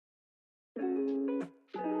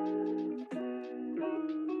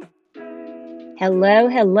Hello,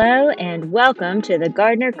 hello, and welcome to the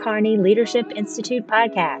Gardner Carney Leadership Institute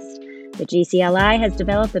podcast. The GCLI has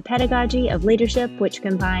developed a pedagogy of leadership which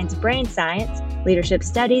combines brain science, leadership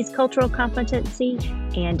studies, cultural competency,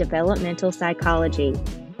 and developmental psychology.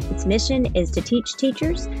 Its mission is to teach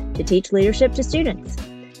teachers to teach leadership to students.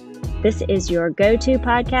 This is your go-to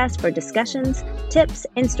podcast for discussions, tips,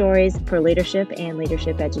 and stories for leadership and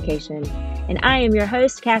leadership education. And I am your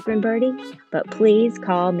host, Catherine Birdie, but please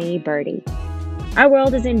call me Birdie. Our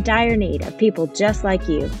world is in dire need of people just like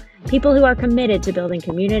you, people who are committed to building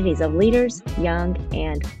communities of leaders, young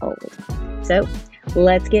and old. So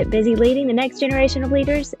let's get busy leading the next generation of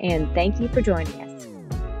leaders, and thank you for joining us.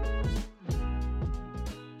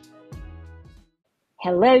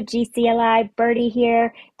 Hello, GCLI, Birdie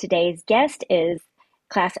here. Today's guest is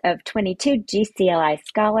Class of 22 GCLI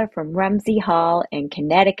scholar from Rumsey Hall in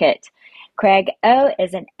Connecticut. Craig Ough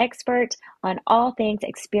is an expert on all things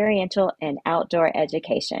experiential and outdoor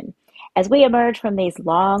education. As we emerge from these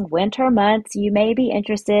long winter months, you may be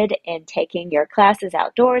interested in taking your classes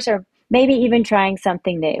outdoors or maybe even trying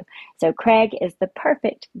something new. So Craig is the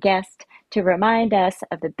perfect guest to remind us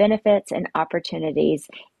of the benefits and opportunities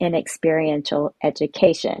in experiential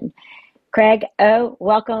education. Craig Ough,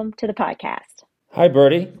 welcome to the podcast. Hi,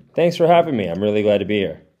 Birdie. Thanks for having me. I'm really glad to be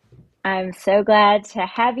here. I'm so glad to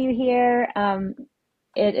have you here.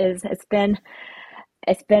 It's been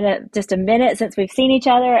just a minute since we've seen each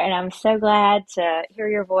other, and I'm so glad to hear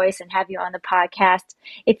your voice and have you on the podcast.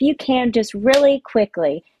 If you can just really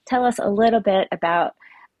quickly tell us a little bit about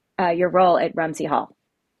your role at Rumsey Hall.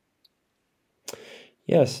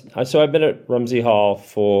 Yes. So I've been at Rumsey Hall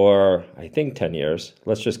for, I think, 10 years.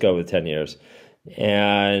 Let's just go with 10 years.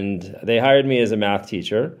 And they hired me as a math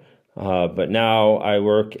teacher. But now I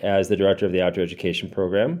work as the director of the outdoor education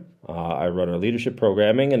program. I run our leadership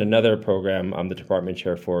programming and another program I'm the department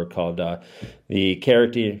chair for called the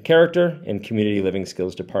Character and Community Living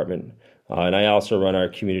Skills Department. And I also run our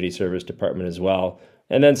community service department as well.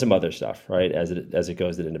 And then some other stuff, right, as it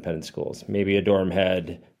goes at independent schools. Maybe a dorm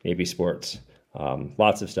head, maybe sports.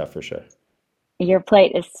 Lots of stuff for sure. Your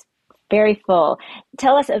plate is very full.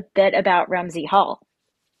 Tell us a bit about Rumsey Hall.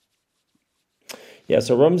 Yeah,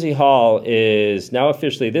 so Rumsey Hall is now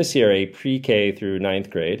officially this year a pre-K through ninth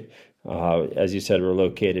grade. As you said, we're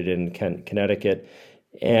located in Connecticut,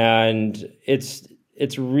 and it's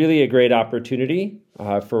really a great opportunity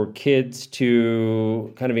for kids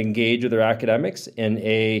to kind of engage with their academics in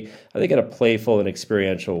in a playful and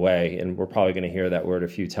experiential way. And we're probably going to hear that word a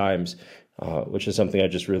few times, which is something I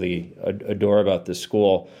just really adore about this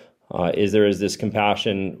school. There is this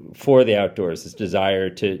compassion for the outdoors, this desire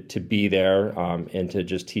to be there and to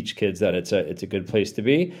just teach kids that it's a good place to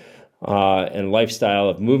be. And lifestyle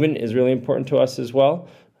of movement is really important to us as well.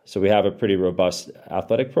 So we have a pretty robust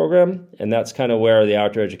athletic program, and that's kind of where the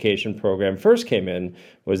outdoor education program first came in,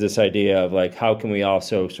 was this idea of like, how can we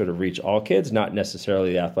also sort of reach all kids, not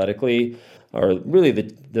necessarily athletically, or really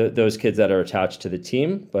those kids that are attached to the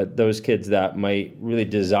team, but those kids that might really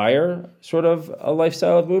desire sort of a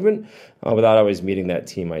lifestyle of movement without always meeting that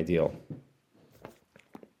team ideal.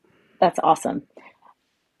 That's awesome.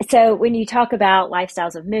 So when you talk about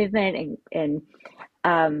lifestyles of movement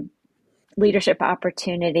and leadership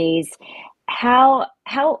opportunities, how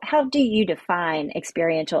do you define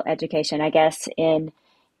experiential education, I guess, in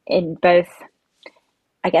both,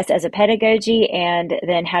 I guess, as a pedagogy, and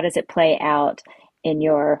then how does it play out in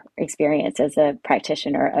your experience as a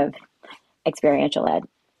practitioner of experiential ed?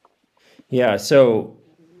 Yeah, so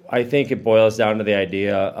I think it boils down to the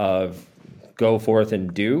idea of go forth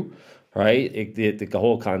and do, right? The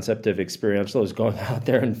whole concept of experiential is going out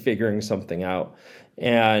there and figuring something out.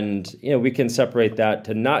 And, we can separate that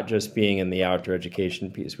to not just being in the outdoor education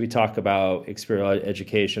piece. We talk about experiential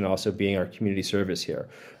education also being our community service here,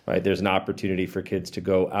 right? There's an opportunity for kids to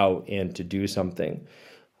go out and to do something.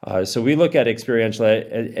 So we look at experiential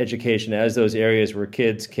education as those areas where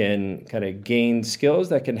kids can kind of gain skills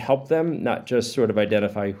that can help them not just sort of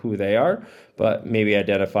identify who they are, but maybe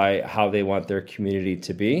identify how they want their community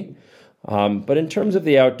to be. But in terms of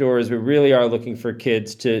the outdoors, we really are looking for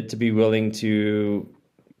kids to be willing to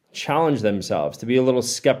challenge themselves, to be a little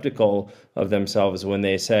skeptical of themselves when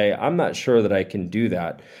they say, I'm not sure that I can do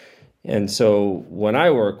that. And so when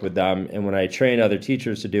I work with them and when I train other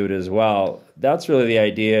teachers to do it as well, that's really the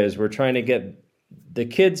idea, is we're trying to get the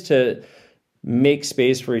kids to make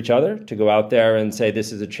space for each other, to go out there and say,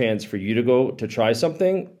 this is a chance for you to go to try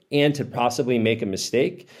something and to possibly make a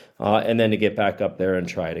mistake, and then to get back up there and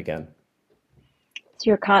try it again. So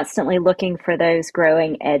you're constantly looking for those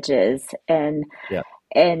growing edges, and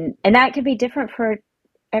that could be different for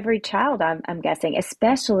every child, I'm guessing,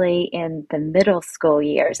 especially in the middle school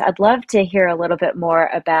years. I'd love to hear a little bit more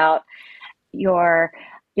about your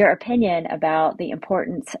your opinion about the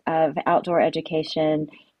importance of outdoor education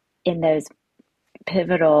in those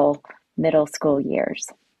pivotal middle school years.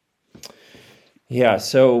 Yeah,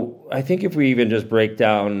 so I think if we even just break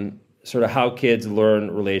down sort of how kids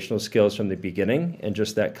learn relational skills from the beginning and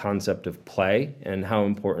just that concept of play and how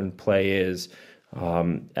important play is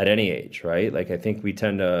at any age, right? Like I think we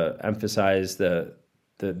tend to emphasize the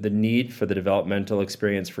need for the developmental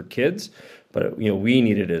experience for kids, but we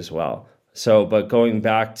need it as well. So, but going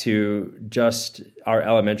back to just our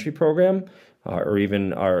elementary program, or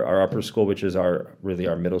even our upper school, which is our really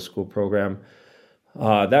our middle school program,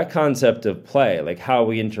 that concept of play, like how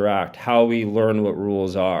we interact, how we learn what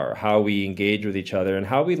rules are, how we engage with each other, and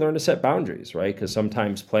how we learn to set boundaries, right? Because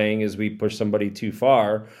sometimes playing is we push somebody too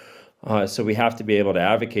far, so we have to be able to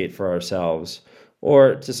advocate for ourselves,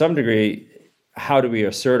 or to some degree, how do we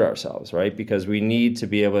assert ourselves, right? Because we need to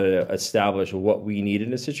be able to establish what we need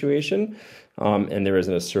in a situation, and there is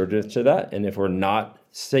an assertiveness to that. And if we're not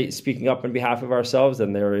speaking up on behalf of ourselves,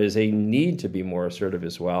 then there is a need to be more assertive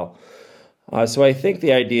as well. So I think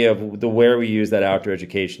the idea of the where we use that outdoor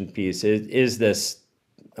education piece is this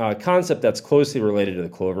concept that's closely related to the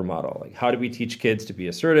Clover model. Like, how do we teach kids to be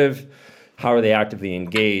assertive? How are they actively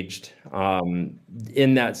engaged?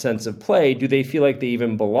 In that sense of play, do they feel like they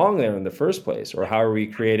even belong there in the first place? Or how are we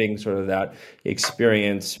creating sort of that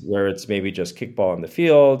experience where it's maybe just kickball in the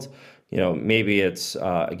field? Maybe it's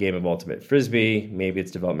a game of ultimate frisbee, maybe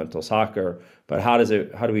it's developmental soccer. But how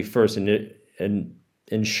do we first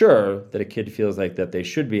ensure that a kid feels like that they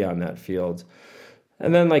should be on that field?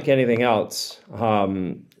 And then, like anything else,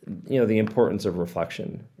 the importance of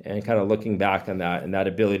reflection and kind of looking back on that and that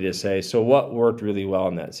ability to say, so what worked really well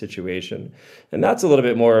in that situation? And that's a little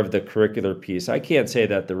bit more of the curricular piece. I can't say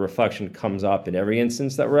that the reflection comes up in every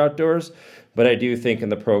instance that we're outdoors, but I do think in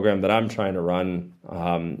the program that I'm trying to run,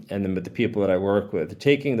 and then with the people that I work with,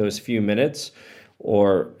 taking those few minutes,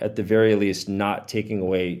 or at the very least, not taking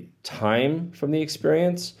away time from the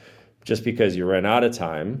experience just because you ran out of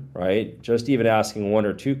time, right? Just even asking one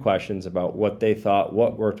or two questions about what they thought,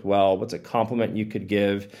 what worked well, what's a compliment you could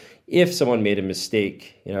give. If someone made a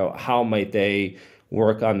mistake, how might they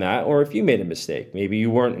work on that? Or if you made a mistake, maybe you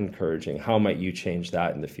weren't encouraging, how might you change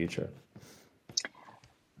that in the future?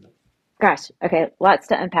 Gosh, okay, lots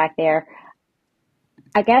to unpack there.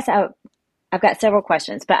 I guess I've got several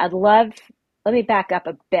questions, but let me back up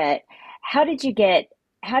a bit. How did you get,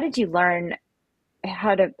 how did you learn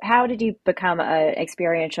how did you become an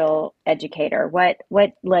experiential educator? What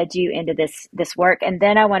led you into this work? And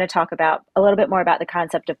then I want to talk about a little bit more about the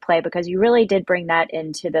concept of play, because you really did bring that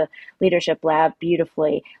into the leadership lab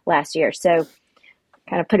beautifully last year. So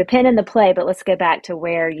kind of put a pin in the play, but let's go back to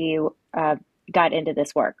where you got into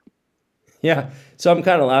this work. Yeah, so I'm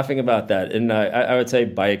kind of laughing about that, and I would say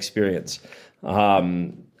by experience.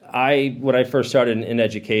 When I first started in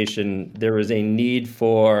education, there was a need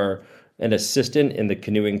for an assistant in the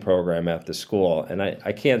canoeing program at the school. And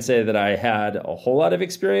I can't say that I had a whole lot of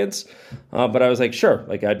experience, but I was like, sure,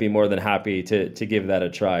 like I'd be more than happy to give that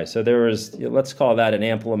a try. So there was, let's call that an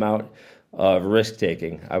ample amount of risk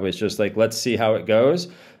taking. I was just like, let's see how it goes.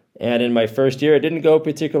 And in my first year, it didn't go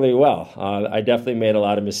particularly well. I definitely made a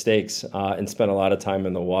lot of mistakes and spent a lot of time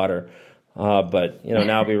in the water. But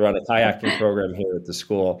now we run a kayaking program here at the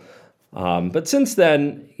school. But since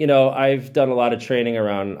then, I've done a lot of training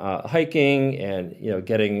around hiking and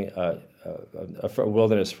getting a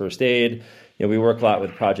wilderness first aid. We work a lot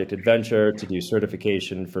with Project Adventure to do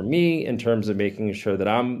certification for me in terms of making sure that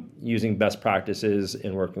I'm using best practices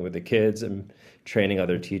in working with the kids and training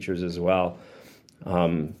other teachers as well.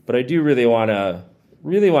 But I do really want to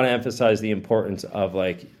emphasize the importance of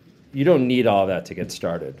you don't need all that to get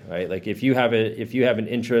started, right? Like if you have an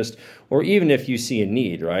interest, or even if you see a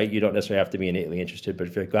need, right? You don't necessarily have to be innately interested, but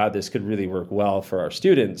if you're like, God, this could really work well for our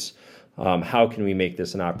students, how can we make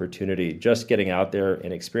this an opportunity? Just getting out there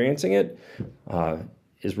and experiencing it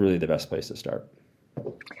is really the best place to start.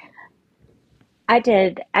 I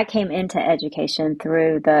came into education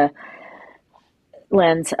through the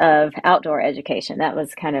lens of outdoor education. That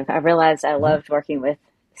was I realized I loved working with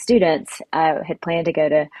students. I had planned to go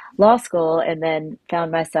to law school and then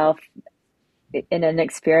found myself in an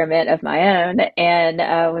experiment of my own, and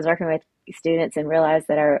was working with students and realized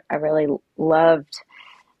that I really loved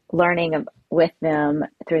learning with them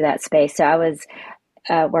through that space. So I was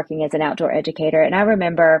working as an outdoor educator, and I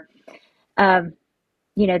remember,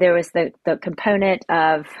 there was the component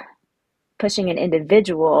of pushing an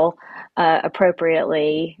individual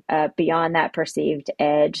appropriately beyond that perceived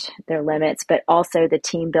edge, their limits, but also the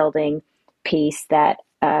team building piece Yeah.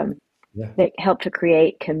 that helped to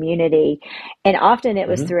create community. And often it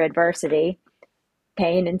was Hmm. through adversity,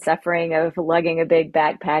 pain and suffering of lugging a big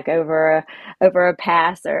backpack over a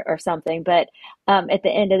pass or something. But at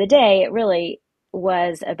the end of the day, it really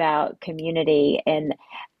was about community and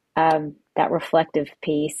that reflective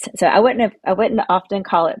piece. So I wouldn't often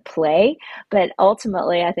call it play, but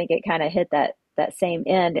ultimately I think it kind of hit that same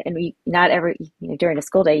end. And we not every during a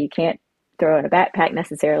school day you can't throw in a backpack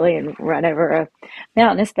necessarily and run over a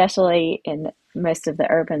mountain, especially in most of the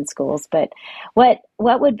urban schools. But what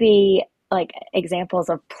would be like examples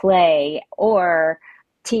of play or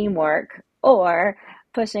teamwork or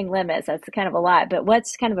pushing limits? That's kind of a lot, but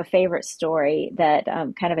what's kind of a favorite story that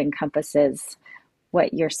kind of encompasses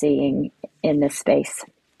what you're seeing in this space?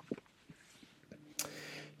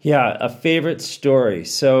 Yeah, a favorite story.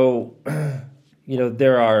 So,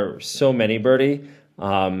 there are so many, Bertie.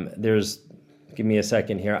 Give me a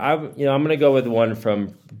second here. I'm going to go with one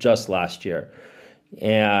from just last year.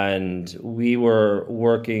 And we were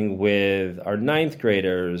working with our ninth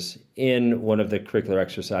graders in one of the curricular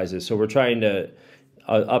exercises. So we're trying to,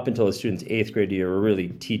 up until the students' eighth grade year, we're really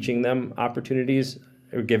teaching them opportunities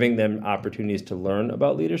or giving them opportunities to learn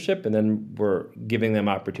about leadership, and then we're giving them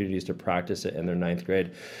opportunities to practice it in their ninth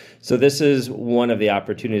grade. So this is one of the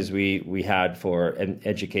opportunities we had for an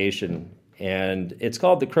education, and it's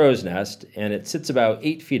called the Crow's Nest, and it sits about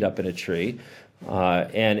 8 feet up in a tree,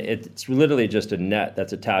 and it's literally just a net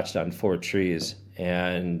that's attached on 4 trees,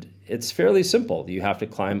 and it's fairly simple. You have to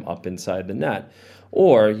climb up inside the net,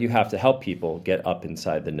 or you have to help people get up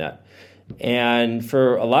inside the net. And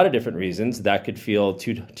for a lot of different reasons, that could feel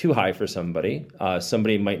too high for somebody.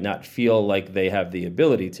 Somebody might not feel like they have the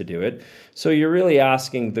ability to do it. So you're really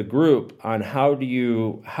asking the group on how do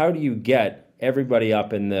you get everybody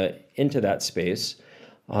up into that space,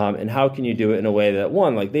 and how can you do it in a way that,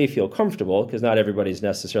 one, like they feel comfortable, because not everybody's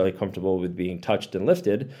necessarily comfortable with being touched and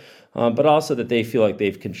lifted, but also that they feel like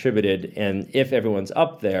they've contributed. And if everyone's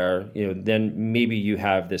up there, then maybe you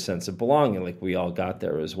have this sense of belonging, like we all got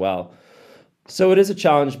there as well. So it is a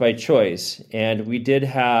challenge by choice, and we did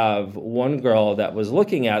have one girl that was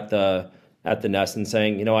looking at the nest and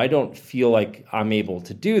saying, I don't feel like I'm able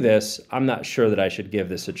to do this. I'm not sure that I should give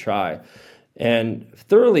this a try. And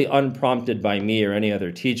thoroughly unprompted by me or any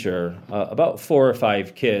other teacher, about 4 or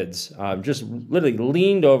 5 kids just literally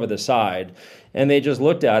leaned over the side, and they just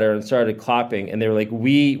looked at her and started clapping. And they were like,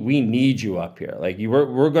 "We need you up here. Like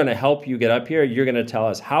we're going to help you get up here. You're going to tell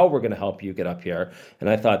us how we're going to help you get up here." And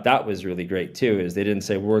I thought that was really great too. Is they didn't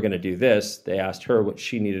say we're going to do this. They asked her what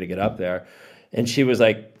she needed to get up there, and she was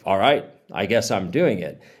like, "All right, I guess I'm doing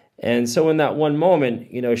it." And so in that one moment,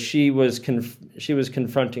 she was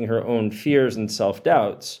confronting her own fears and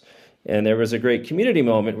self-doubts. And there was a great community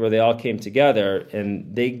moment where they all came together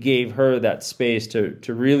and they gave her that space to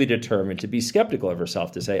really determine, to be skeptical of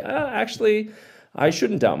herself, to say, actually, I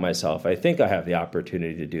shouldn't doubt myself. I think I have the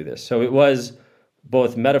opportunity to do this. So it was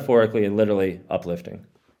both metaphorically and literally uplifting.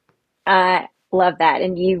 I love that.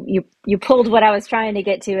 And you pulled what I was trying to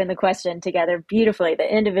get to in the question together beautifully.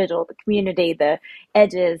 The individual, the community, the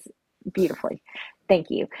edges, beautifully. Thank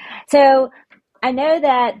you. So I know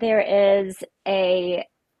that there is a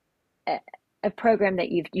program that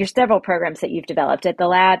you're several programs that you've developed. At the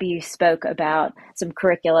lab, you spoke about some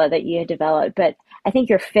curricula that you had developed, but I think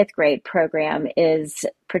your 5th grade program is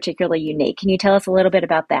particularly unique. Can you tell us a little bit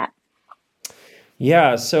about that?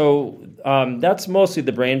 Yeah, so that's mostly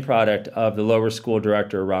the brain product of the lower school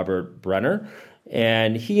director, Robert Brenner.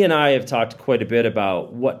 And he and I have talked quite a bit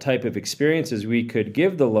about what type of experiences we could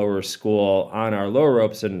give the lower school on our low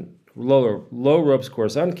ropes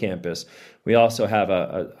course on campus. We also have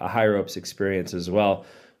a high ropes experience as well.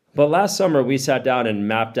 But last summer, we sat down and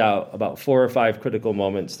mapped out about 4 or 5 critical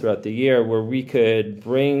moments throughout the year where we could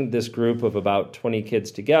bring this group of about 20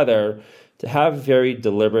 kids together to have very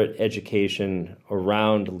deliberate education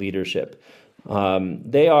around leadership.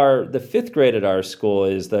 They are the 5th grade at our school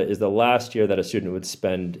is the last year that a student would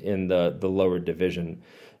spend in the lower division.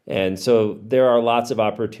 And so there are lots of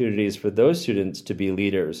opportunities for those students to be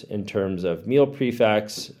leaders in terms of meal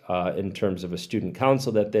prefects, in terms of a student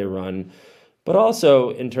council that they run, but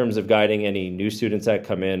also in terms of guiding any new students that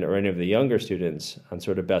come in or any of the younger students on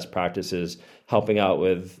sort of best practices, helping out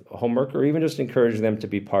with homework, or even just encouraging them to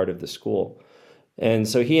be part of the school. And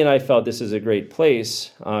so he and I felt this is a great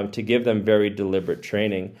place to give them very deliberate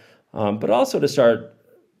training, but also to start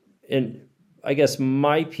in, I guess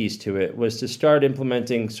my piece to it was to start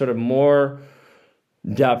implementing sort of more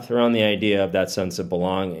depth around the idea of that sense of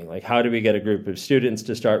belonging. Like, how do we get a group of students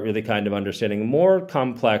to start really kind of understanding more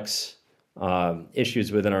complex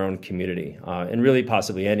issues within our own community, and really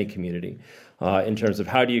possibly any community, in terms of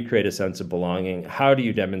how do you create a sense of belonging? How do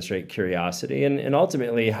you demonstrate curiosity? And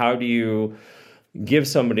ultimately, how do you give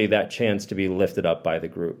somebody that chance to be lifted up by the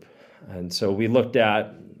group? And so we looked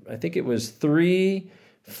at, I think it was 3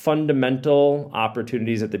 fundamental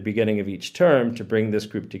opportunities at the beginning of each term to bring this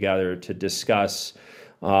group together to discuss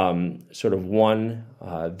sort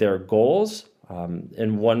of their goals.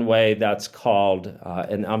 In one way, that's called,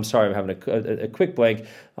 and I'm sorry, I'm having a quick blank,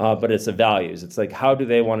 but it's the values. It's like, how do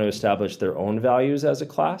they want to establish their own values as a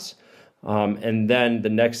class? And then the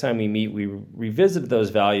next time we meet, we revisited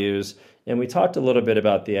those values, and we talked a little bit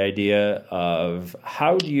about the idea of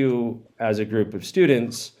how do you, as a group of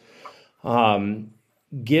students,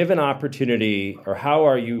 give an opportunity, or how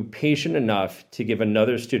are you patient enough to give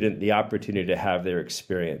another student the opportunity to have their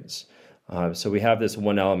experience? So we have this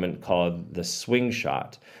one element called the swing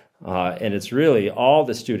shot. And it's really all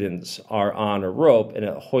the students are on a rope, and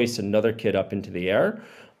it hoists another kid up into the air.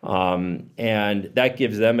 And that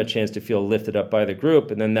gives them a chance to feel lifted up by the group.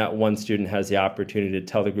 And then that one student has the opportunity to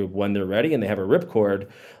tell the group when they're ready, and they have a ripcord,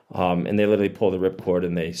 and they literally pull the ripcord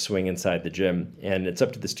and they swing inside the gym. And it's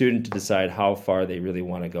up to the student to decide how far they really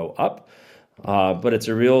want to go up. But it's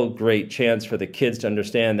a real great chance for the kids to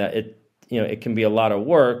understand that it can be a lot of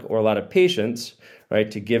work or a lot of patience, right,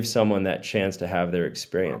 to give someone that chance to have their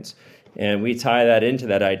experience. And we tie that into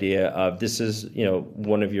that idea of this is,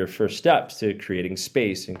 one of your first steps to creating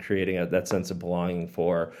space and creating that sense of belonging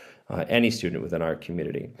for any student within our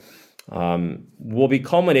community. We'll be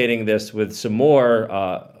culminating this with some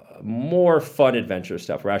more fun adventure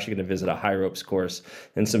stuff. We're actually going to visit a high ropes course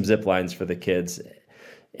and some zip lines for the kids,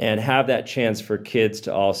 and have that chance for kids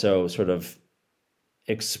to also sort of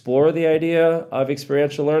explore the idea of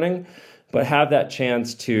experiential learning, but have that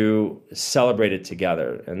chance to celebrate it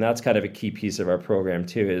together. And that's kind of a key piece of our program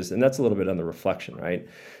too, and that's a little bit on the reflection, right?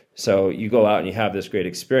 So you go out and you have this great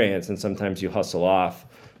experience, and sometimes you hustle off.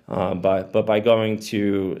 But by going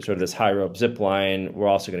to sort of this high rope zip line, we're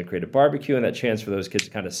also going to create a barbecue, and that chance for those kids to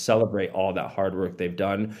kind of celebrate all that hard work they've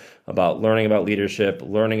done about learning about leadership,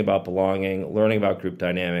 learning about belonging, learning about group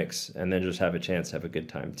dynamics, and then just have a chance to have a good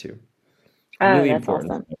time too. Oh, Really that's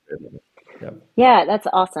important. awesome. Yep. Yeah, that's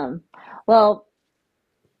awesome. Well,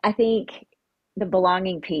 I think the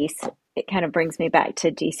belonging piece, it kind of brings me back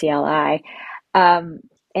to GCLI, and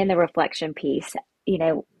the reflection piece.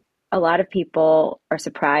 A lot of people are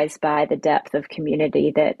surprised by the depth of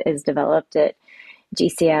community that is developed at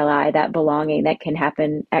GCLI, that belonging that can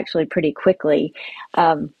happen actually pretty quickly.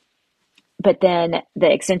 But then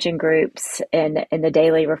the extension groups and the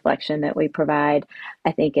daily reflection that we provide,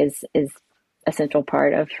 I think is a central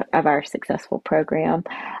part of our successful program.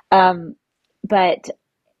 But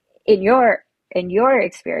in your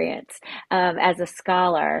experience, as a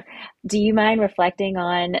scholar, do you mind reflecting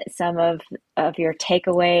on some of your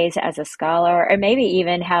takeaways as a scholar, or maybe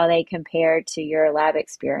even how they compare to your lab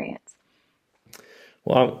experience?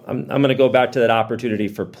 Well, I'm going to go back to that opportunity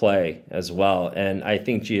for play as well. And I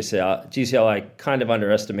think GCLI kind of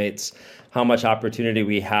underestimates how much opportunity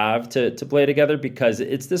we have to play together, because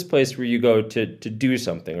it's this place where you go to do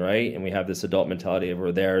something, right? And we have this adult mentality of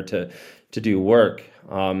we're there to do work.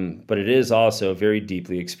 But it is also very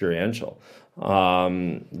deeply experiential.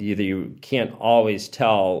 You can't always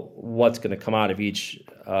tell what's going to come out of each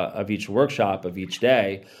workshop of each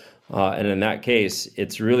day. And in that case,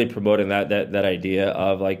 it's really promoting that idea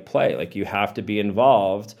of like play. Like, you have to be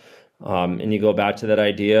involved, and you go back to that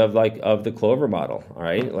idea of the Clover model. All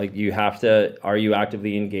right, like are you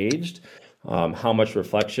actively engaged? How much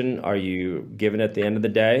reflection are you given at the end of the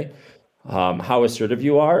day? How assertive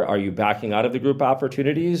you are? Are you backing out of the group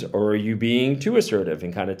opportunities, or are you being too assertive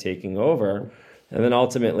and kind of taking over? And then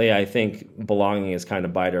ultimately, I think belonging is kind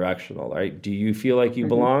of bidirectional, right? Do you feel like you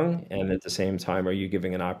belong? And at the same time, are you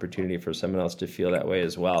giving an opportunity for someone else to feel that way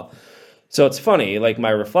as well? So it's funny, like my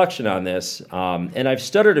reflection on this, and I've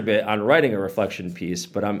stuttered a bit on writing a reflection piece,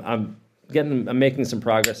 but I'm making some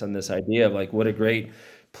progress on this idea of like what a great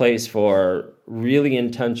place for really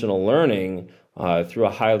intentional learning through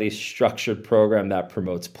a highly structured program that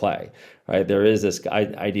promotes play. Right? There is this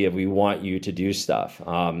idea of we want you to do stuff.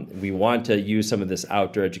 We want to use some of this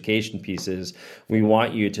outdoor education pieces. We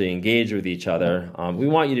want you to engage with each other. We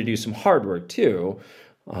want you to do some hard work too.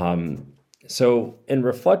 So in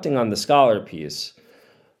reflecting on the scholar piece,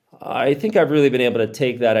 I think I've really been able to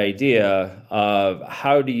take that idea of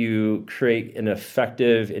how do you create an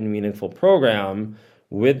effective and meaningful program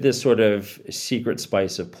with this sort of secret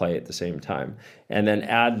spice of play at the same time. And then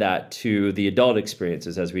add that to the adult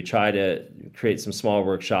experiences as we try to create some small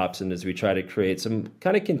workshops and as we try to create some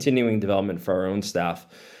kind of continuing development for our own staff.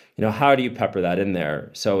 How do you pepper that in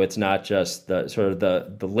there so it's not just the sort of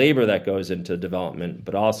the labor that goes into development,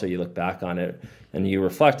 but also you look back on it and you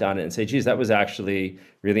reflect on it and say, geez, that was actually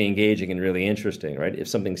really engaging and really interesting, right? If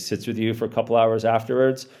something sits with you for a couple hours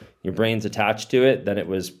afterwards, your brain's attached to it, then it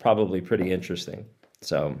was probably pretty interesting.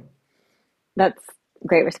 So That's a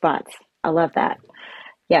great response. I love that.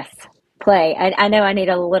 Yes, play. I know I need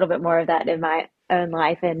a little bit more of that in my own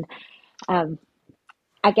life. And um,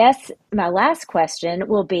 I guess my last question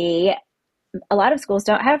will be, a lot of schools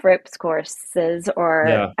don't have ropes courses or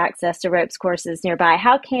yeah. access to ropes courses nearby.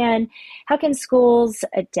 How can schools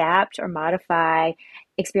adapt or modify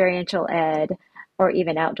experiential ed or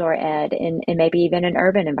even outdoor ed in maybe even an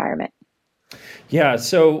urban environment? Yeah,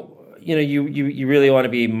 so you really want to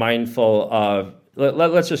be mindful of.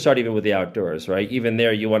 Let's just start even with the outdoors, right? Even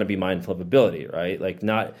there, you want to be mindful of ability, right? Like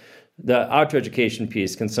not the outdoor education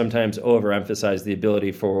piece can sometimes overemphasize the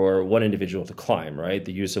ability for one individual to climb, right?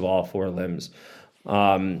 The use of all four limbs,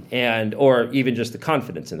 and or even just the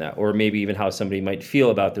confidence in that, or maybe even how somebody might feel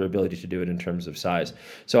about their ability to do it in terms of size.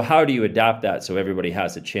 So how do you adapt that so everybody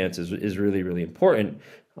has a chance is really, really important.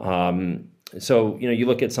 So, you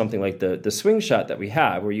look at something like the swing shot that we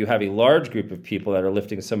have, where you have a large group of people that are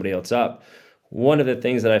lifting somebody else up. One of the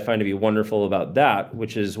things that I find to be wonderful about that,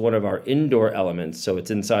 which is one of our indoor elements, so it's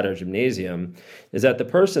inside our gymnasium, is that the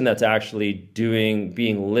person that's actually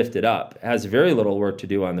being lifted up has very little work to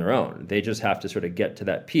do on their own. They just have to sort of get to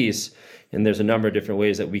that piece. And there's a number of different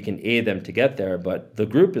ways that we can aid them to get there, but the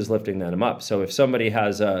group is lifting them up. So if somebody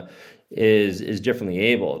is differently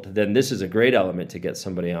abled, then this is a great element to get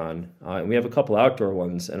somebody on. And we have a couple outdoor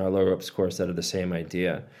ones in our low ropes course that are the same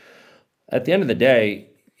idea. At the end of the day,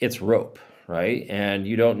 it's rope, right? And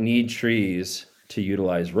you don't need trees to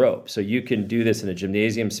utilize rope. So you can do this in a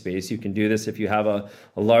gymnasium space. You can do this if you have a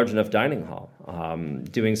large enough dining hall.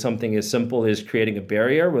 Doing something as simple as creating a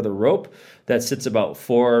barrier with a rope that sits about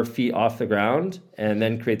 4 feet off the ground, and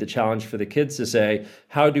then create the challenge for the kids to say,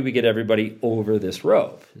 how do we get everybody over this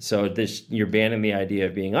rope? So you're banning the idea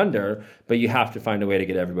of being under, but you have to find a way to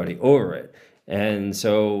get everybody over it. And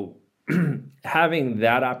so having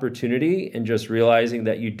that opportunity and just realizing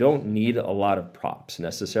that you don't need a lot of props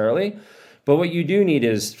necessarily, but what you do need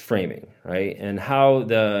is framing, right? And how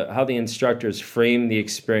the instructors frame the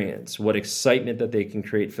experience, what excitement that they can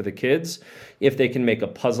create for the kids, if they can make a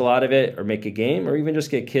puzzle out of it or make a game, or even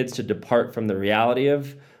just get kids to depart from the reality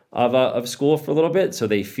of school for a little bit so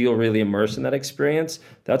they feel really immersed in that experience.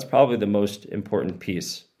 That's probably the most important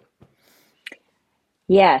piece.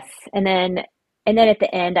 Yes. And then at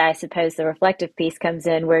the end, I suppose the reflective piece comes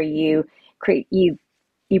in where you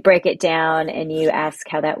break it down and you ask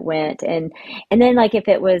how that went. And then like if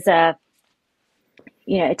it was a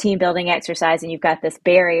team building exercise and you've got this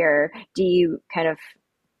barrier, do you kind of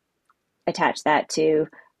attach that to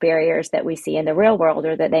barriers that we see in the real world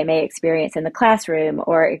or that they may experience in the classroom,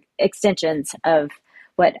 or extensions of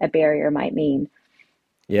what a barrier might mean?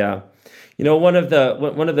 Yeah. One of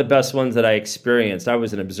the best ones that I experienced, I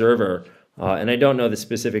was an observer, and I don't know the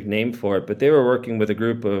specific name for it, but they were working with a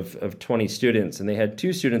group of 20 students, and they had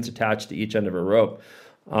 2 students attached to each end of a rope.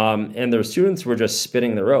 And their students were just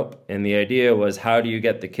spinning the rope. And the idea was, how do you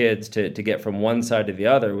get the kids to get from one side to the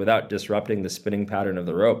other without disrupting the spinning pattern of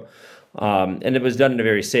the rope? And it was done in a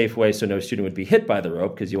very safe way, so no student would be hit by the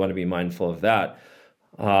rope, because you want to be mindful of that.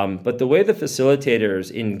 But the way the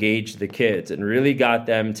facilitators engaged the kids and really got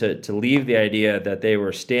them to leave the idea that they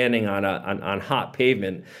were standing on hot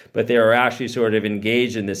pavement, but they were actually sort of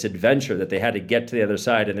engaged in this adventure that they had to get to the other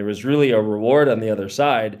side. And there was really a reward on the other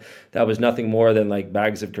side that was nothing more than like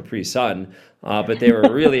bags of Capri Sun. But they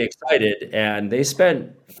were really excited, and they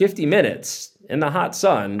spent 50 minutes in the hot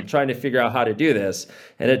sun trying to figure out how to do this,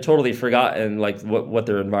 and had totally forgotten like what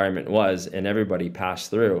their environment was, and everybody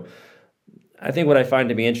passed through. I think what I find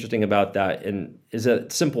to be interesting about that is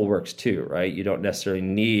that simple works too, right? You don't necessarily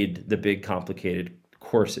need the big complicated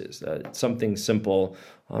courses. Something simple,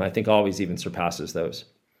 I think, always even surpasses those.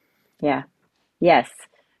 Yeah. Yes.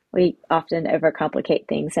 We often overcomplicate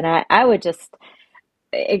things. And I would just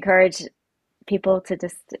encourage people to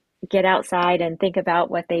just get outside and think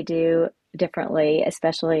about what they do differently,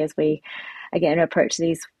 especially as we, again, approach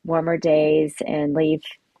these warmer days and leave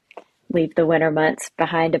the winter months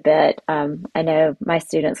behind a bit. I know my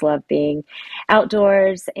students love being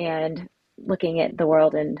outdoors and looking at the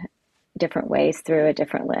world in different ways through a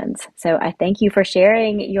different lens. So I thank you for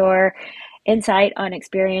sharing your insight on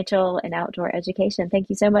experiential and outdoor education. Thank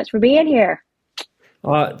you so much for being here.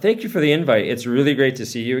 Thank you for the invite. It's really great to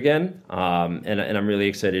see you again, and I'm really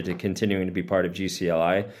excited to continuing to be part of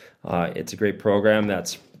GCLI. It's a great program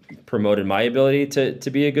that's promoted my ability to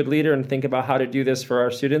be a good leader and think about how to do this for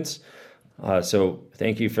our students. So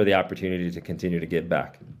thank you for the opportunity to continue to give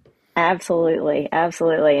back. Absolutely,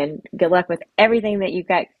 absolutely. And good luck with everything that you've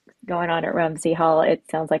got going on at Rumsey Hall. It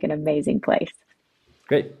sounds like an amazing place.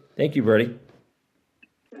 Great. Thank you, Birdie.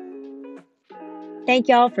 Thank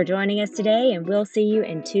y'all for joining us today, and we'll see you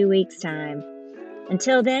in 2 weeks' time.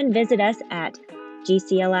 Until then, visit us at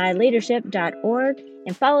gclileadership.org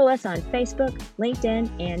and follow us on Facebook, LinkedIn,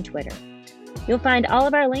 and Twitter. You'll find all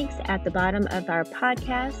of our links at the bottom of our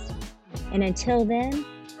podcast. And until then,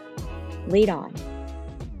 lead on.